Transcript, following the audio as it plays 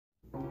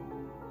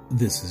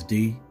This is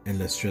D, and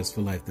let's stress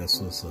for life. That's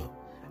what's up.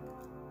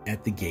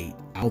 At the gate,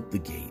 out the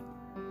gate,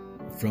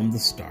 from the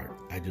start,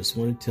 I just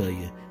want to tell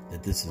you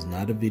that this is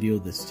not a video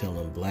that's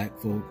telling black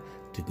folk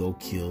to go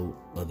kill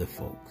other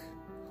folk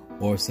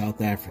or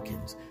South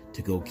Africans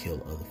to go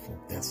kill other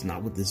folk. That's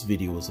not what this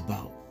video is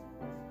about.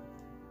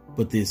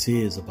 But this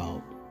is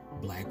about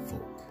black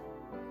folk.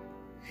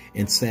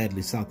 And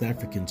sadly, South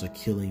Africans are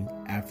killing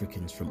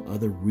Africans from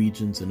other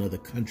regions and other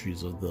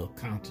countries of the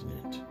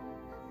continent.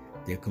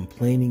 They're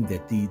complaining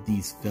that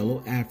these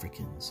fellow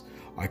Africans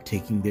are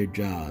taking their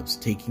jobs,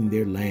 taking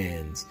their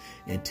lands,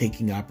 and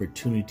taking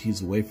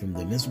opportunities away from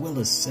them, as well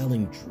as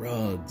selling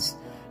drugs,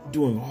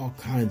 doing all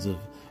kinds of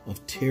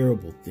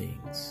terrible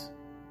things.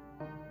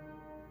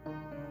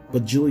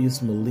 But Julius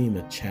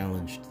Malema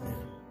challenged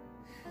them,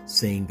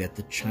 saying that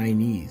the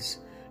Chinese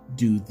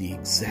do the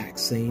exact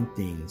same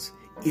things,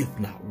 if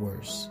not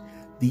worse.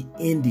 The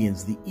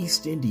Indians, the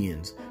East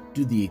Indians,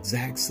 do the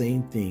exact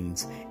same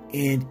things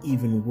and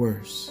even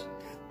worse.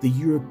 The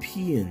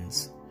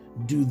Europeans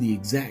do the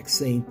exact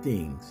same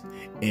things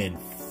and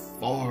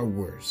far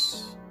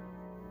worse.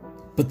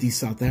 But these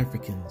South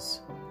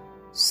Africans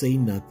say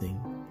nothing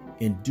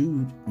and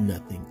do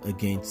nothing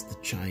against the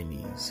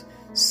Chinese,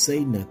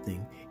 say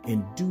nothing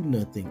and do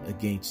nothing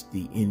against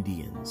the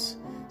Indians,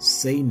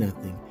 say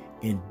nothing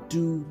and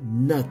do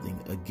nothing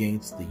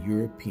against the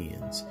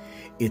Europeans.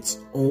 It's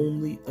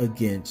only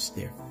against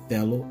their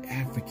fellow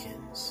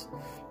Africans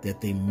that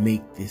they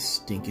make this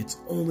stink. It's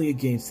only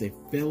against their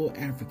fellow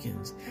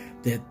Africans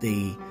that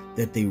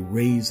they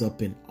raise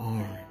up in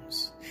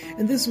arms.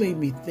 And this made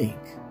me think.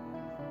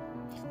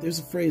 There's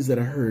a phrase that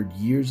I heard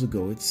years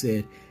ago. It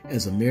said,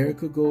 "As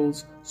America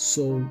goes,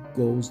 so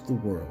goes the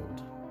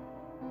world."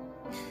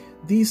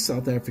 These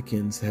South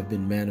Africans have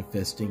been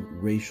manifesting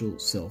racial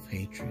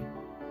self-hatred.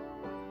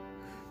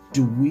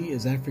 Do we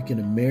as African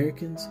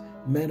Americans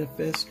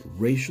manifest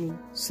racial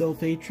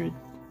self-hatred?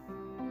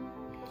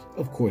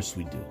 Of course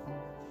we do.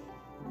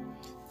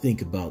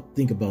 Think about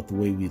the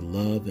way we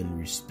love and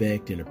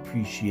respect and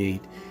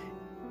appreciate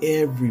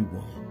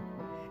everyone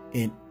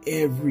and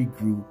every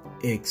group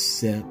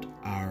except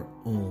our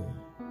own.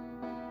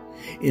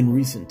 In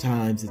recent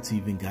times, it's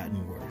even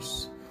gotten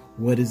worse.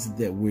 What is it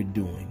that we're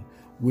doing?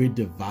 We're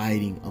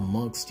dividing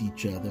amongst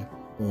each other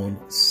on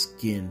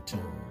skin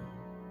tone.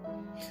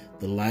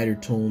 The lighter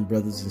toned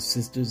brothers and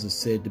sisters are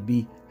said to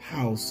be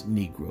house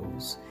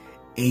Negroes,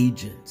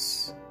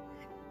 agents,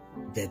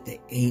 that they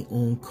ain't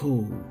on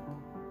code.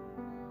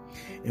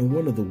 And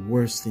one of the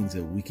worst things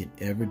that we can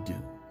ever do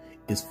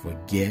is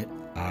forget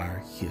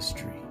our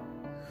history.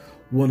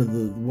 One of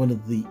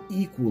the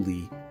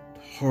equally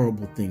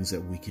horrible things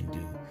that we can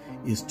do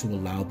is to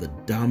allow the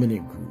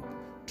dominant group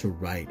to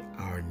write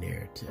our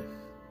narrative.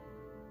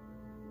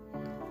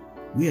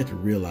 We have to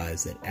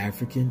realize that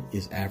African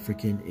is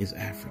African is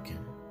African.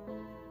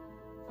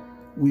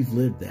 We've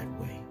lived that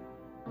way.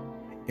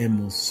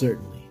 And most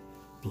certainly,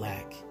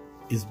 black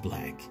is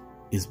black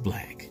is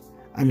black.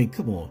 I mean,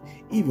 come on,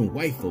 even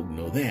white folk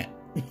know that.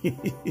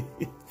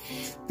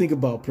 Think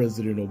about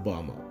President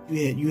Obama.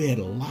 You had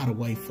a lot of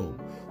white folk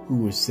who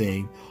were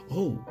saying,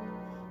 "Oh,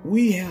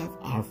 we have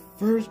our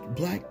first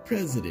black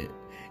president."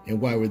 And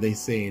why were they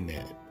saying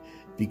that?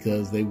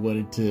 Because they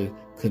wanted to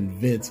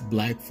convince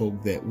black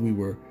folk that we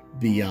were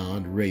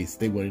beyond race.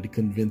 They wanted to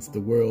convince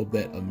the world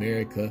that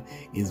America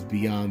is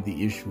beyond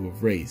the issue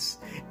of race.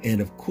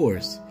 And of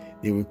course,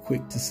 they were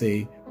quick to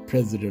say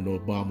President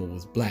Obama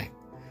was black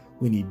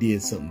when he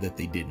did something that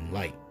they didn't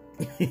like.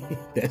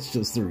 That's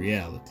just the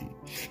reality.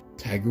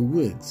 Tiger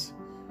Woods.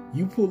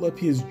 You pull up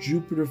his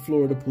Jupiter,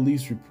 Florida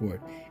police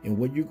report, and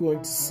what you're going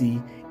to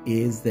see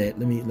is that,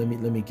 let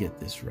me get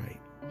this right,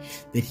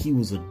 that he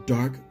was a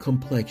dark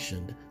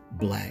complexioned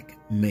black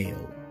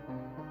male.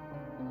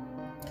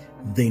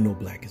 They know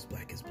black is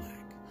black is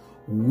black.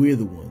 We're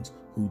the ones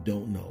who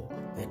don't know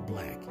that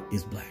black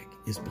is black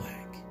is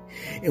black.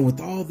 And with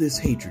all this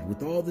hatred,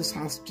 with all this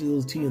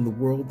hostility in the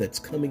world that's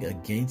coming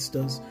against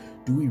us,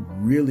 do we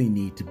really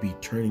need to be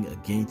turning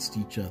against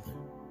each other?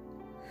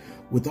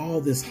 With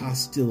all this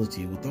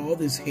hostility, with all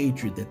this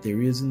hatred that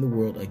there is in the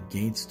world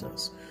against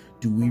us,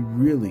 do we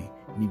really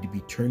need to be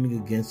turning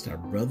against our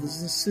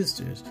brothers and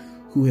sisters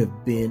who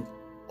have been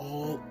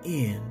all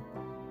in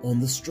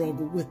on the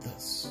struggle with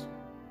us?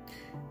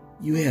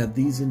 You have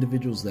these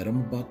individuals that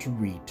I'm about to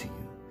read to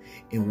you.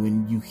 And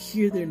when you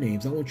hear their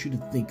names, I want you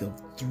to think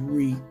of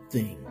three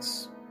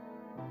things.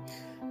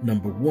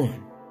 Number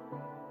one,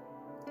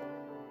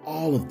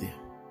 all of them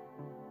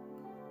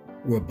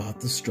were about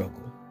the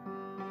struggle.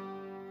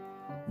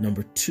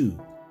 Number two,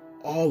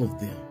 all of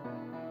them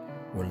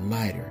were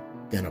lighter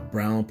than a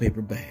brown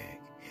paper bag.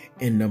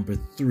 And number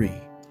three,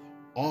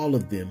 all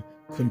of them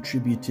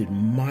contributed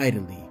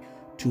mightily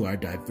to our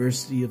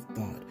diversity of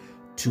thought,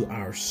 to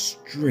our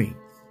strength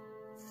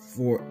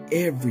for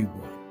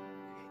everyone,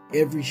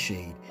 every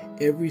shade,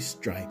 every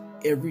stripe,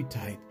 every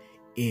type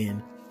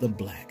in the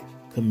black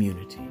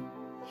community.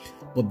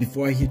 But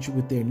before I hit you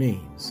with their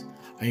names,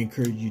 I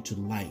encourage you to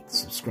like,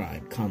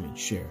 subscribe, comment,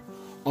 share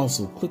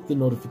Also, click the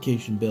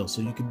notification bell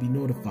so you can be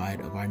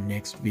notified of our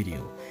next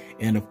video.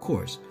 And of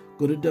course,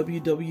 go to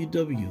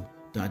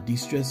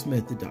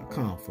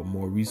www.destressmethod.com for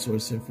more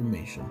resource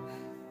information.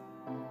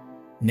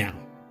 Now,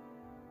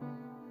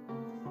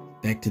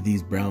 back to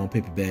these brown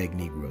paper bag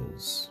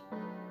Negroes.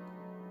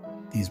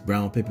 These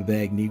brown paper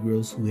bag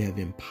Negroes who have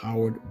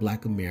empowered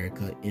Black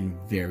America in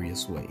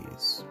various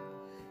ways.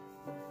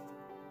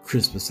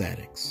 Crispus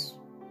Attucks.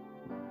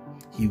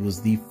 He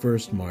was the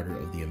first martyr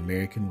of the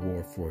American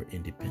War for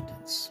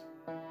Independence.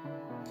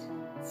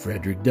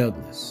 Frederick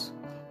Douglass,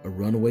 a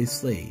runaway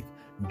slave,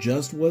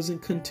 just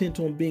wasn't content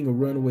on being a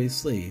runaway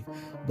slave,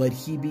 but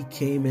he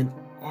became an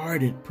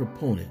ardent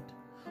proponent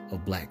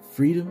of Black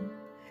freedom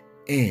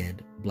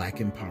and Black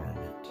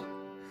empowerment.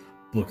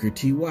 Booker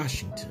T.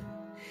 Washington,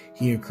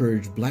 he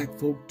encouraged Black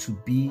folk to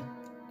be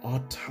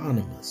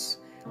autonomous,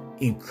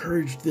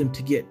 encouraged them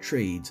to get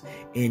trades,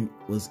 and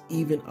was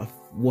even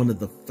one of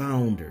the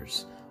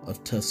founders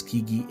of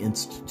Tuskegee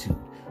Institute,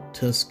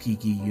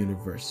 Tuskegee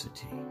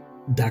University.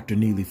 Dr.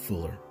 Neely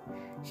Fuller,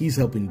 he's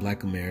helping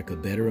Black America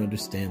better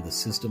understand the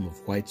system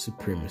of white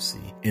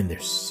supremacy, and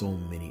there's so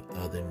many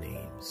other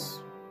names.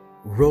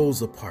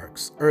 Rosa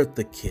Parks,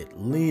 Eartha Kitt,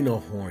 Lena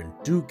Horne,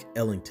 Duke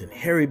Ellington,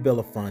 Harry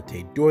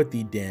Belafonte,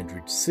 Dorothy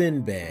Dandridge,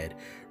 Sinbad,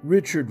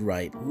 Richard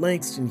Wright,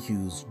 Langston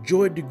Hughes,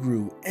 Joy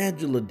DeGruy,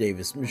 Angela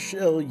Davis,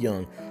 Michelle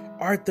Young,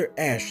 Arthur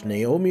Ashe,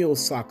 Naomi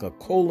Osaka,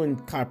 Colin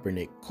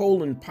Kaepernick,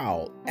 Colin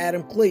Powell,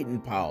 Adam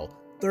Clayton Powell,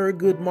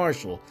 Thurgood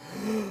Marshall,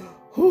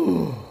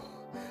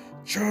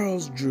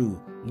 Charles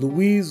Drew,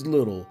 Louise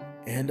Little,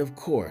 and of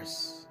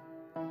course,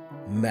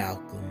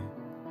 Malcolm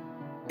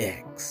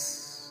X.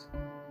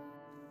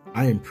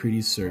 I am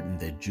pretty certain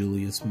that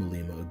Julius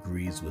Malema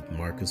agrees with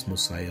Marcus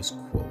Mosiah's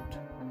quote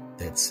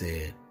that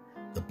said,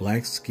 "The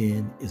black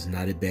skin is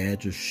not a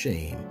badge of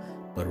shame,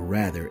 but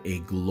rather a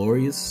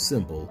glorious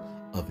symbol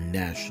of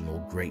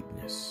national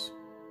greatness."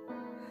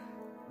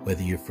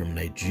 Whether you're from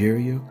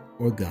Nigeria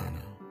or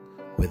Ghana,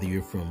 whether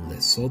you're from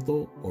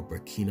Lesotho or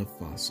Burkina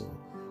Faso,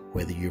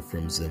 whether you're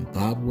from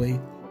Zimbabwe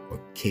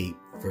or Cape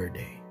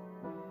Verde,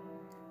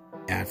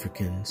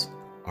 Africans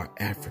are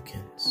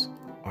Africans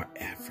are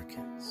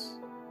Africans.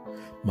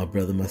 My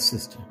brother, my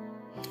sister,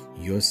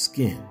 your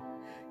skin,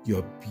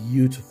 your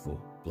beautiful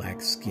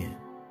black skin,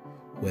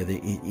 whether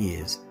it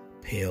is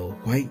pale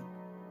white,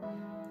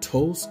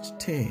 toast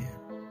tan,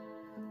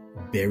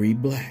 berry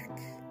black,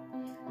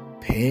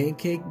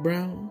 pancake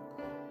brown,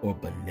 or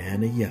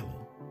banana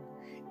yellow,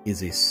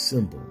 is a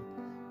symbol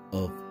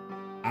of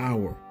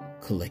our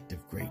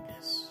collective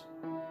greatness.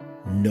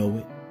 Know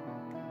it,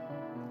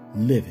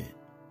 live it,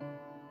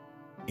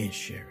 and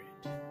share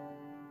it.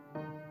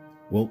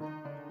 Well,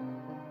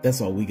 that's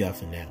all we got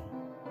for now.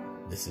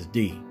 This is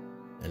D,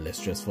 and Less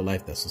Stress for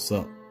Life. That's what's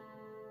up.